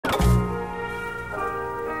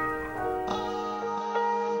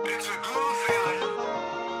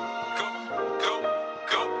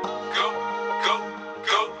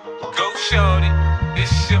shorty,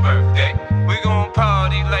 it's your birthday. We gon'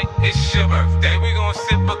 party like it's your birthday. We gon'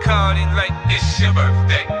 sip Bacardi like it's your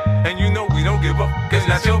birthday. And you know we don't give up, it's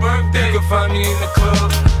not your birthday. You can find me in the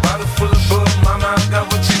club, bottle full of bug. Mama, I got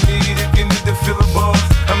what you need if you need to fill a buzz.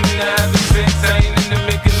 I'm into having sex, I ain't into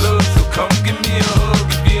making love. So come give me a hug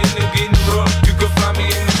if you're into getting rough. You can find me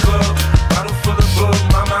in the club, bottle full of bug.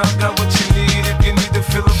 Mama, I got what you need if you need to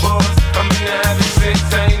fill a buzz. I'm into having sex,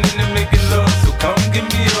 I ain't into making love. So come give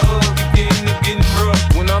me a hug if you're into getting rough.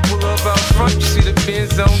 When I pull up out front, you see the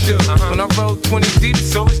Benz on dub. When I roll 20 deep,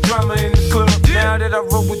 it's always drama in the club. Now that I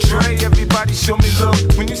roll with Dre, everybody show me love.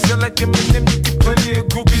 When you sell like Eminem, you get plenty of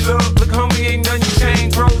groupie love. Look, homie, ain't nothing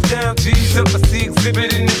changed. Rolls down, G's up. I see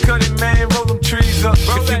exhibit in the cutting, man. Roll them trees up.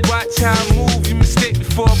 If you watch how I move, you mistake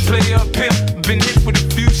before I play up here. Been hit with a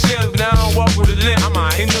few shells, now I don't walk with a limp.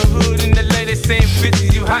 In the hood, in the lady saying 50,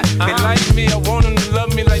 you hot. They like me, I want them to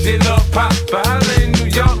love me like they love pop. But holla in New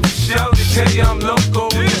York, for sure, they tell you I'm local.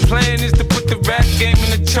 The plan is to put the rap game in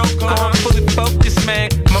the choke. I'm fully focused, man.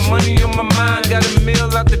 My money on my mind, got a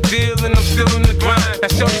meal out the deal, and I'm still in the grind.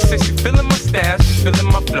 Now shorty says she feeling my style, she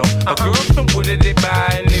feeling my flow. A girl from Wooded, they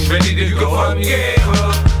buy and they ready to go. I'm yeah,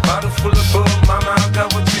 club, bottle full of bug. Mama, I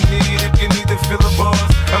got what you need if you need to fill a buzz.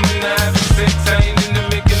 I'm into having sex, I ain't into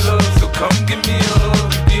making love. So come give me a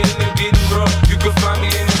hug if you're into getting rough. You can find me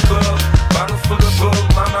in the club, bottle full of bug.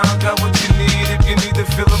 Mama, I got what you need if you need to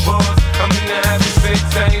fill a buzz. I'm into having sex,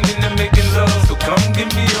 I ain't into making love. So come give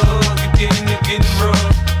me a hug if you're into getting rough.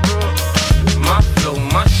 My flow,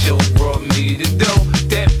 my show brought me the dough.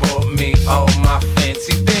 That brought me all my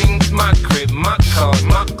fancy things. My crib, my cars,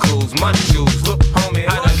 my clothes, my shoes. Look, homie,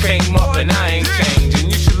 I done came up and I ain't changing.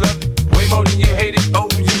 You should love it way more than you hate it. Oh,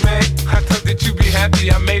 you mad? I thought that you be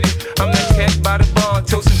happy I made it. I'm that cat by the bar,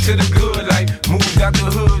 toasting to the good. Like, moved out the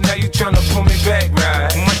hood, now you tryna pull me back, right?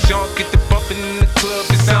 When my junk get the bumping in the club,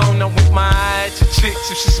 it's on. I'm with my eyes to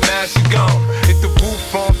chicks, if she smash, she gone. Hit the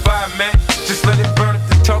roof on fire, man. Just let it burn up.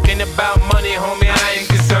 Talking about money, homie, I ain't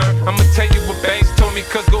concerned. I'ma tell you what Banks told me,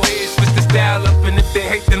 cause go ahead, switch the style up. And if they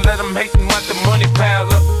hate, then let them hate and watch the money pile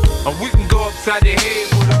up. Or we can go upside the head